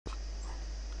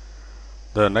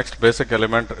The next basic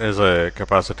element is a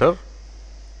capacitor.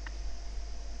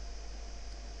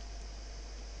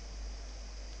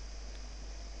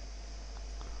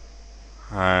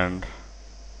 And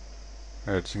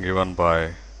it's given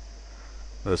by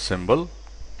the symbol.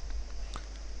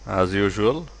 As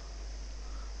usual,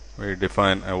 we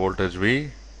define a voltage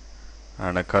V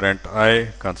and a current I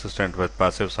consistent with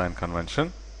passive sign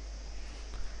convention.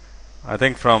 I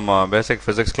think from basic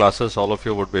physics classes, all of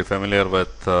you would be familiar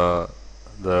with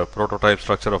the prototype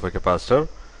structure of a capacitor,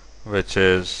 which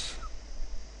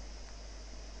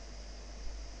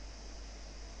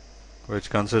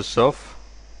consists of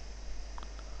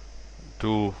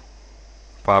two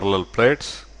parallel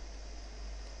plates,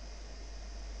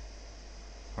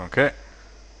 okay,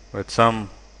 with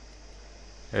some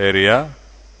area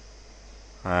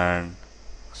and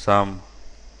some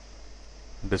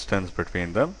distance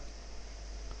between them,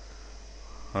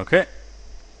 okay.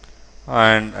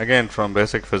 And again, from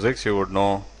basic physics, you would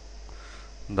know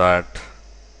that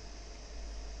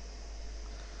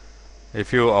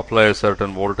if you apply a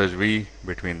certain voltage V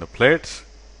between the plates,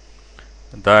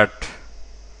 that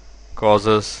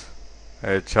causes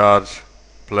a charge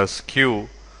plus Q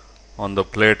on the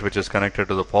plate which is connected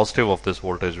to the positive of this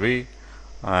voltage V,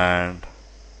 and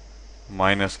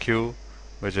minus Q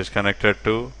which is connected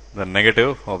to the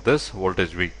negative of this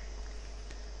voltage V,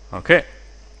 okay.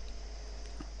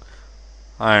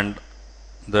 And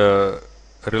the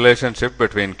relationship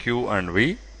between Q and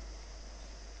V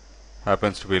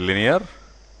happens to be linear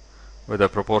with a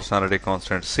proportionality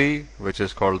constant C, which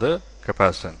is called the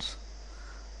capacitance,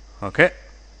 okay.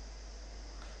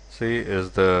 C is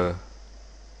the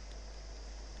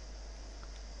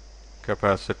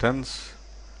capacitance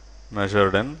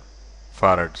measured in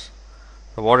farads.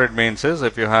 So what it means is,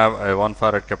 if you have a 1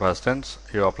 farad capacitance,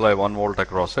 you apply 1 volt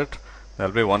across it, there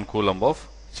will be 1 coulomb of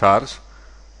charge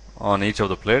on each of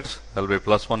the plates. There will be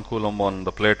plus 1 coulomb on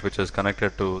the plate which is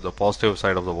connected to the positive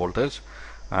side of the voltage,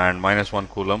 and minus 1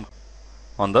 coulomb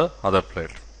on the other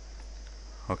plate,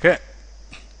 okay.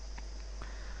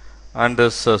 And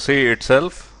this C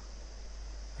itself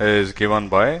is given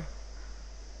by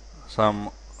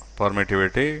some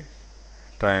permittivity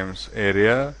times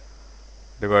area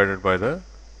divided by the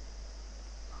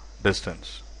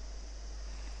distance,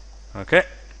 okay.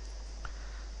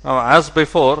 Now, as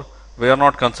before, we are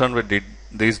not concerned with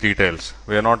these details.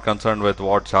 We are not concerned with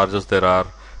what charges there are.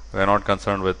 We are not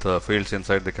concerned with fields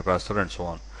inside the capacitor and so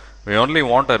on. We only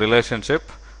want a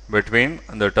relationship between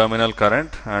the terminal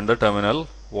current and the terminal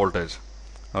voltage,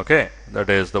 okay. That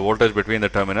is the voltage between the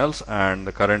terminals and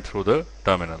the current through the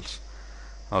terminals,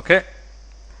 okay.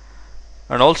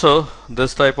 And also,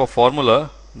 this type of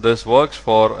formula, this works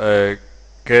for a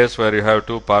case where you have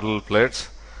two parallel plates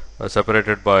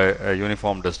separated by a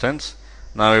uniform distance.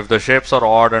 Now, if the shapes are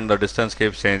odd and the distance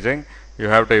keeps changing, you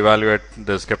have to evaluate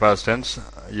this capacitance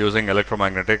using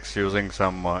electromagnetics, using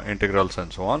some integrals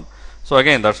and so on. So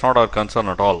again, that's not our concern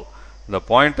at all. The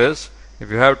point is, if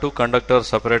you have two conductors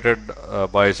separated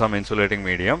by some insulating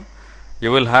medium,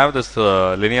 you will have this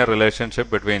linear relationship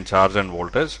between charge and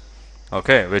voltage,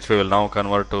 okay, which we will now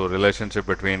convert to relationship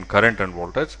between current and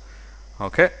voltage,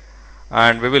 okay,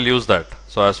 and we will use that.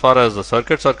 So as far as the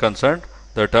circuits are concerned,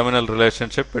 the terminal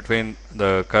relationship between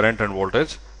the current and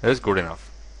voltage is good enough,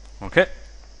 okay.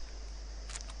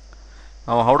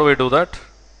 Now, how do we do that?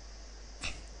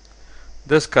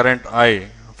 This current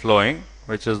I flowing,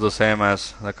 which is the same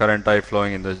as the current I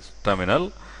flowing in this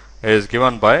terminal, is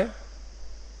given by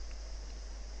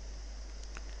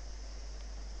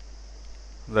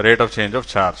the rate of change of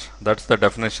charge. That's the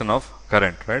definition of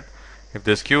current, right? If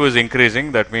this Q is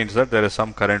increasing, that means that there is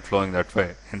some current flowing that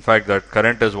way. In fact, that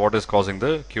current is what is causing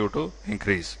the Q to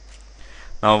increase.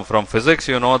 Now, from physics,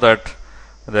 you know that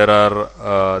there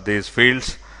are these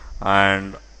fields,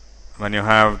 and when you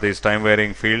have these time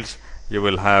varying fields, you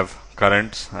will have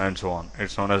currents and so on.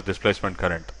 It's known as displacement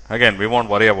current. Again, we won't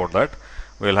worry about that.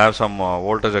 We will have some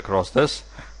voltage across this,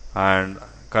 and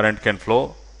current can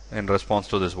flow in response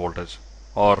to this voltage,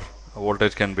 or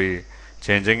voltage can be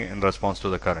changing in response to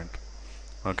the current,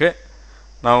 okay.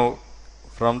 Now,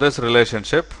 from this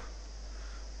relationship,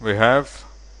 we have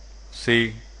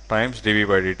C times dV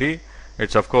by dt.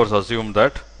 It's of course assumed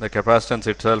that the capacitance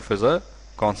itself is a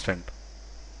constant,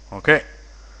 okay.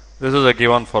 This is a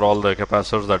given for all the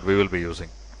capacitors that we will be using.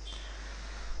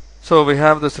 So we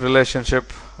have this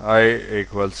relationship I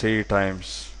equals C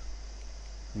times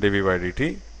dV by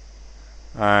dt,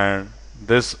 and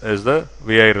this is the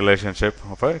VI relationship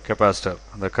of a capacitor.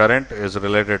 The current is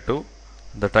related to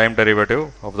the time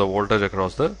derivative of the voltage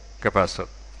across the capacitor.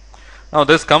 Now,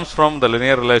 this comes from the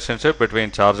linear relationship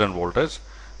between charge and voltage,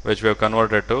 which we have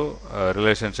converted to a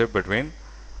relationship between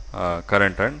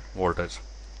current and voltage.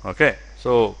 Okay,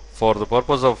 so for the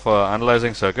purpose of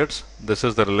analyzing circuits, this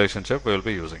is the relationship we will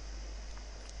be using.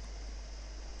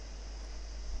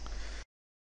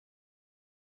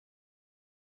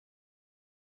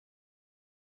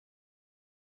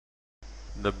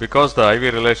 Because the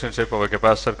IV relationship of a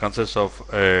capacitor consists of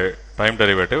a time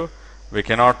derivative, we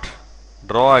cannot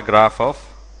draw a graph of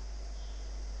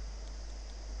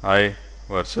I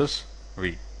versus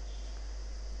V.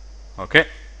 Okay,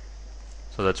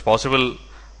 so that's possible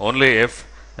only if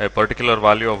a particular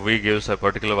value of V gives a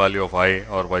particular value of I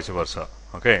or vice versa.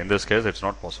 Okay, in this case it's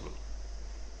not possible.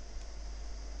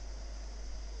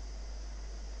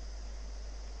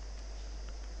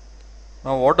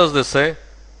 Now what does this say?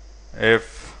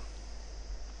 If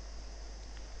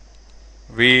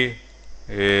V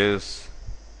is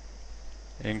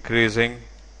increasing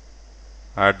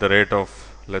at the rate of,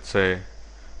 let's say,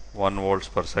 1 volts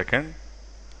per second,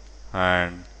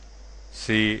 and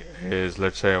C is,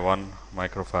 let's say, 1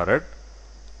 microfarad,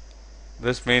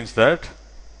 this means that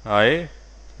I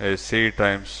is C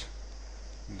times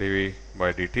dV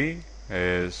by dt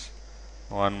is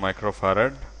 1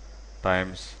 microfarad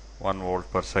times 1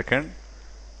 volt per second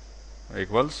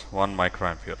equals 1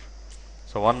 microampere.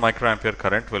 So 1 microampere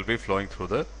current will be flowing through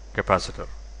the capacitor.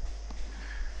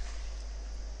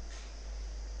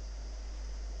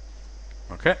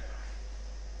 Okay.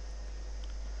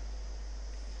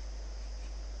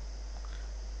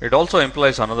 It also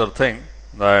implies another thing,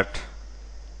 that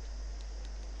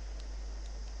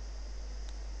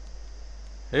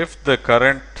if the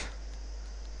current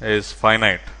is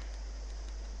finite,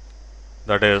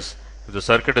 that is, if the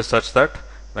circuit is such that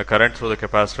the current through the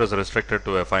capacitor is restricted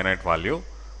to a finite value,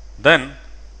 then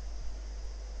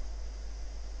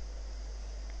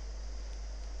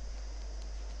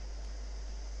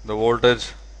the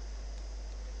voltage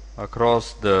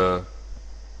across the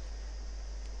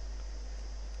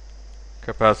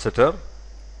capacitor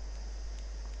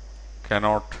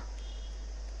cannot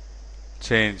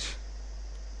change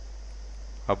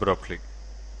abruptly.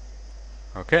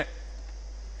 Okay.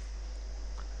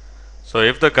 So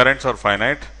if the currents are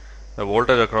finite, the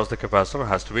voltage across the capacitor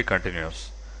has to be continuous.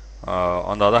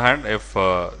 On the other hand, if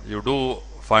you do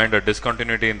find a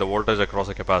discontinuity in the voltage across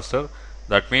a capacitor,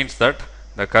 that means that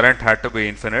the current had to be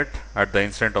infinite at the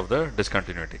instant of the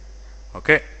discontinuity.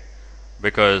 Okay,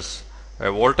 because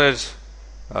a voltage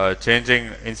changing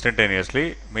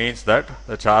instantaneously means that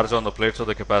the charge on the plates of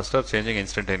the capacitor changing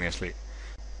instantaneously.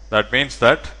 That means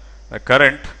that the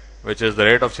current, which is the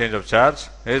rate of change of charge,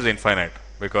 is infinite,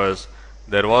 because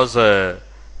there was a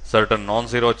certain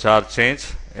non-zero charge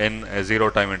change in a zero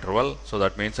time interval, so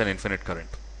that means an infinite current.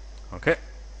 Okay.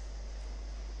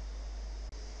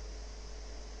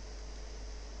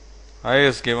 I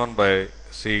is given by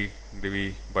C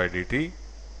dV by dt,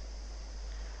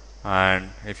 and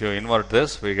if you invert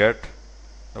this, we get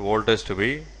the voltage to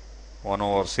be 1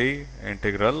 over C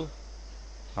integral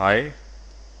I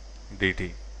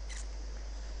dt.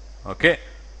 Okay.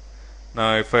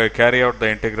 Now if I carry out the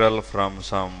integral from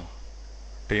some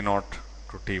t0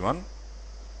 to t1,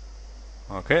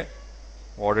 okay,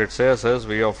 what it says is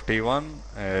V of t1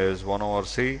 is 1 over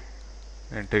C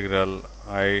integral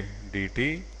I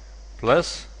dt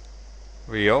plus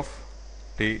V of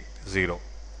t0.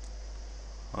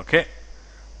 Okay,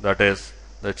 that is,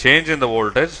 the change in the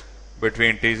voltage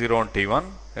between t0 and t1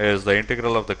 is the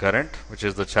integral of the current, which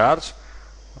is the charge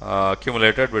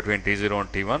accumulated between t0 and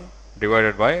t1,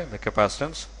 divided by the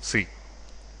capacitance C.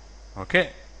 Okay.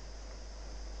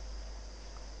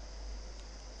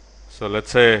 So let's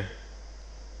say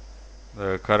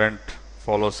the current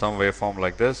follows some waveform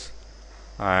like this,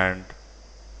 and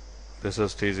this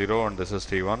is t0 and this is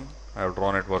t1. I have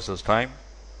drawn it versus time,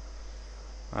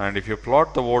 and if you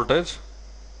plot the voltage,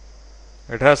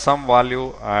 it has some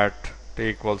value at t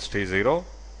equals t0.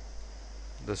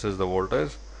 This is the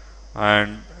voltage,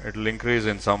 and it will increase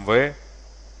in some way,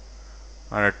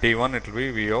 and at t1 it will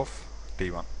be V of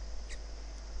t1,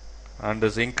 and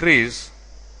this increase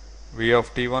V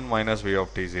of t1 minus V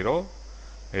of t0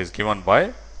 is given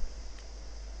by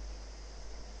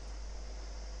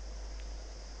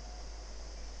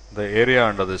the area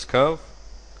under this curve,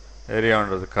 area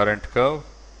under the current curve,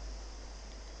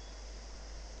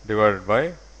 divided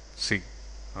by C.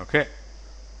 Okay,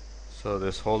 so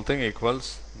this whole thing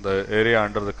equals the area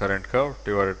under the current curve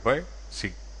divided by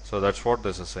C. So that's what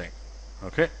this is saying.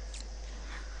 Okay.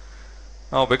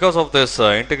 Now because of this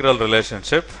integral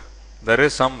relationship, there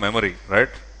is some memory, right?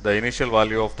 The initial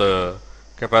value of the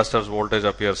capacitor's voltage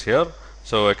appears here.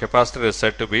 So a capacitor is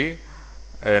said to be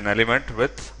an element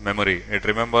with memory. It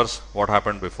remembers what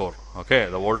happened before. Okay,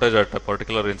 the voltage at a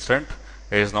particular instant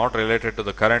is not related to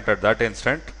the current at that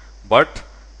instant, but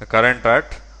the current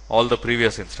at all the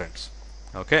previous instants.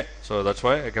 Okay, so that's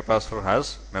why a capacitor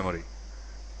has memory.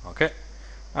 Okay,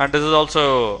 and this is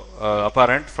also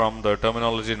apparent from the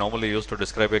terminology normally used to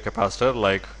describe a capacitor,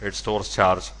 like it stores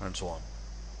charge and so on.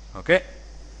 Okay,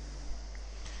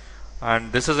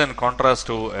 and this is in contrast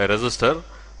to a resistor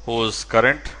whose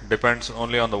current depends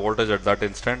only on the voltage at that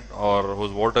instant, or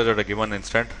whose voltage at a given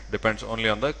instant depends only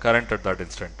on the current at that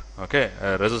instant. Okay,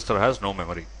 a resistor has no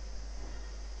memory.